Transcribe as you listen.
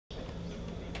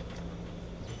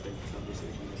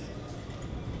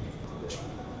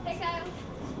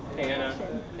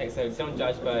so don't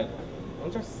judge, but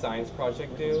when's our science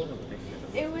project due?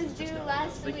 It was due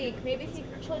last week. Maybe if you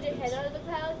pulled your head out of the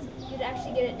clouds, you'd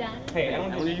actually get it done. Hey, I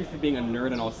don't know you for being a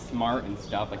nerd and all smart and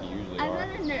stuff like you usually I'm are.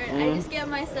 not a nerd. I just get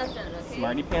my stuff done, okay?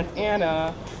 Smarty pants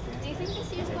Anna. Do you think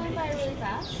this year's going by really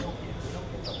fast?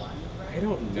 I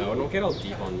don't know. Don't get all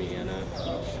deep on me, Anna.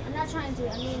 I'm not trying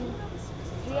to. I mean,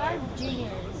 we are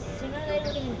juniors. Sooner or later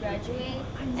we're going to graduate,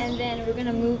 and then we're going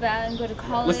to move out and go to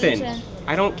college. Listen, and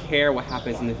I don't care what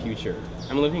happens in the future.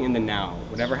 I'm living in the now.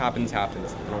 Whatever happens,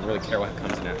 happens. I don't really care what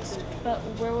comes next. But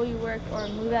where will you work or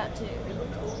move out to?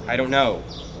 I don't know.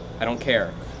 I don't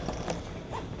care.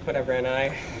 Whatever, Anna.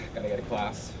 I gotta get to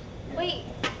class. Wait.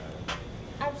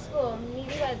 After school, meet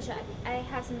me by the track. I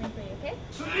have something for you, okay?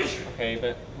 Okay,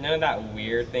 but none of that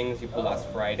weird things you pulled last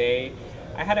Friday.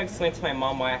 I had to explain to my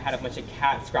mom why I had a bunch of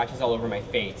cat scratches all over my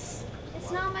face.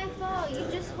 It's not my fault. You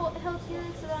just held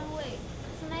Felix the wrong way.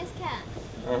 It's a nice cat.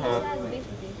 Uh-huh. He just has beef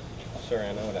with you. Sure,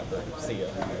 Anna, whatever. See ya.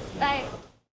 Bye.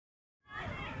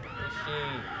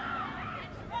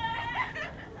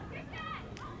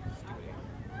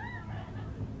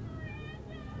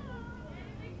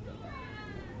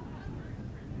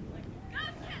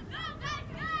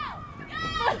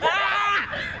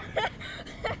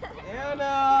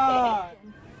 Anna!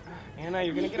 Anna,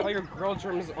 you're gonna get all your girl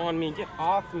germs on me. Get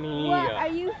off me. What? Are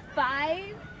you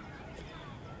 5?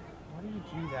 Why do you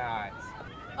do that?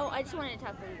 Oh, I just wanted to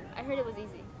talk with you. I heard it was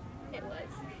easy. It was.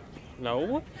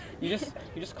 No, you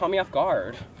just caught me off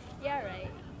guard. Yeah,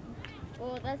 right.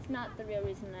 Well, that's not the real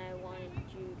reason I wanted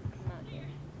you to come out here.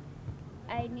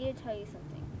 I need to tell you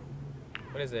something.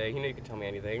 What is it? You know you can tell me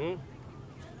anything.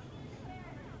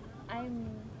 I'm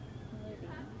moving.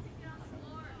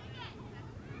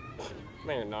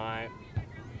 No, you're not.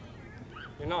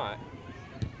 You're not.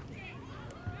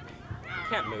 You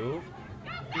can't move.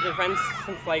 We've been friends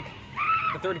since like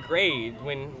the 3rd grade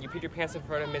when you peed your pants in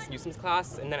front of Miss Newsom's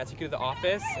class and then I took you to the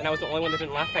office and I was the only one that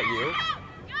didn't laugh at you.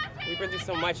 We've been through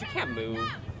so much. You can't move.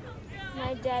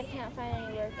 My dad can't find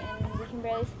any work and we can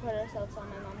barely support ourselves on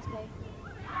my mom's pay.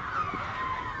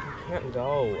 You can't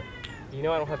go. You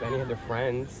know I don't have any other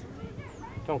friends.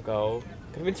 Don't go.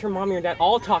 Convince your mom and your dad.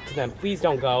 I'll talk to them. Please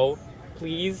don't go.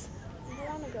 Please. I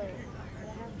don't want to go, but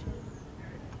I have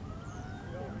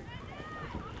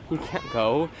to. You can't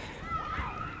go.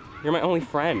 You're my only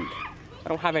friend. I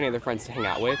don't have any other friends to hang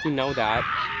out with. You know that.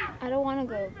 I don't want to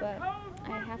go, but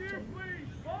I have to.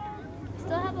 I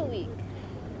still have a week.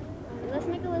 Let's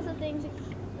make a list of things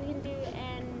we can do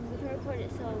and we can record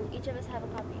it so each of us have a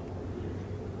copy.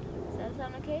 Does that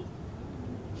sound okay?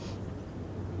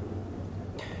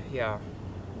 Yeah,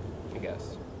 I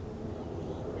guess.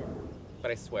 But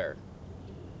I swear,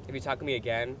 if you talk to me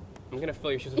again, I'm gonna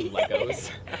fill your shoes with Legos.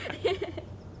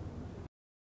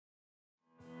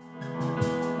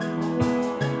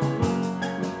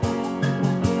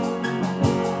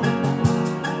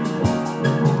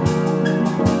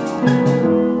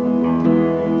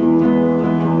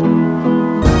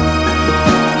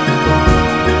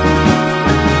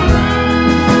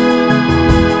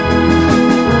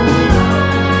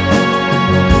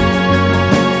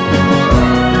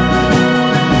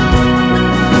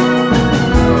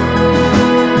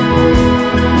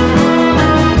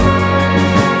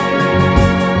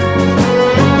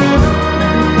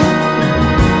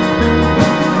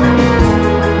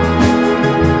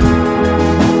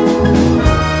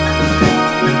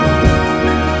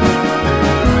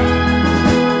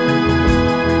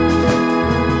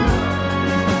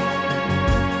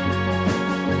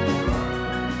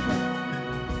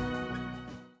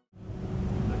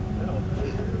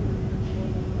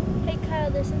 Hey Kyle,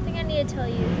 there's something I need to tell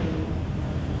you.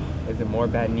 Is it more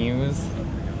bad news?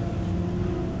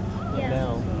 Yes.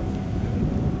 No.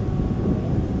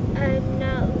 I'm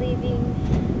not leaving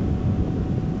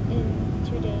in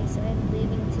 2 days. I'm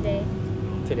leaving today.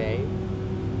 Today?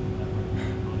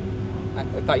 I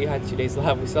thought you had 2 days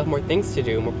left. We still have more things to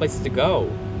do, more places to go.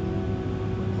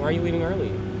 Why are you leaving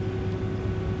early?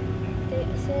 They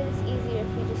said it's easier if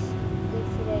we just leave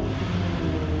today.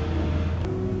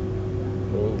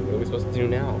 Well, what are we supposed to do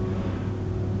now? I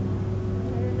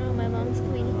don't know. My mom's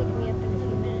coming to pick me up in a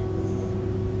few minutes.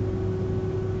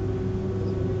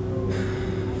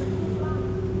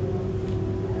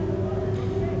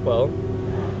 Well,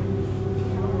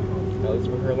 at least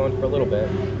we're here alone for a little bit.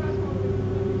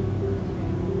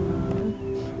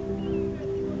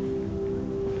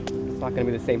 It's not gonna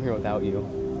be the same here without you.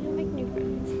 You'll make new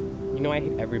friends. You know I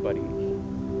hate everybody.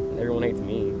 Everyone hates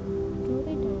me. No,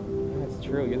 they don't. That's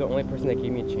true. You're the only person that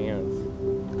gave me a chance.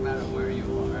 No matter where you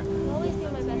are. You'll always be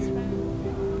my best friend.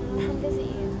 And I'll come visit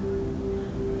you.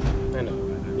 I know.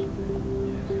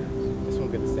 This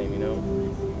won't be the same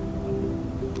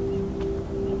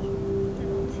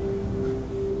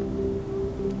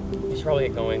should probably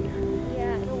get going.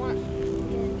 Yeah, I don't want to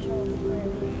get in trouble before I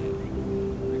leave.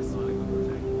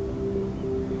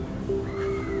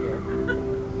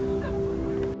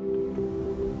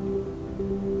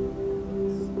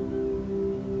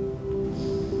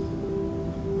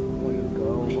 Will you go?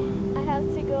 I have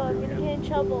to go. I'm gonna get in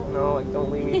trouble. No, like,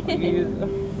 don't leave me, please.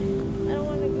 I don't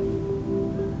want to go.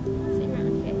 See you around,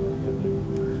 okay?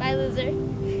 Bye, loser.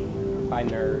 Bye,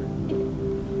 nerd.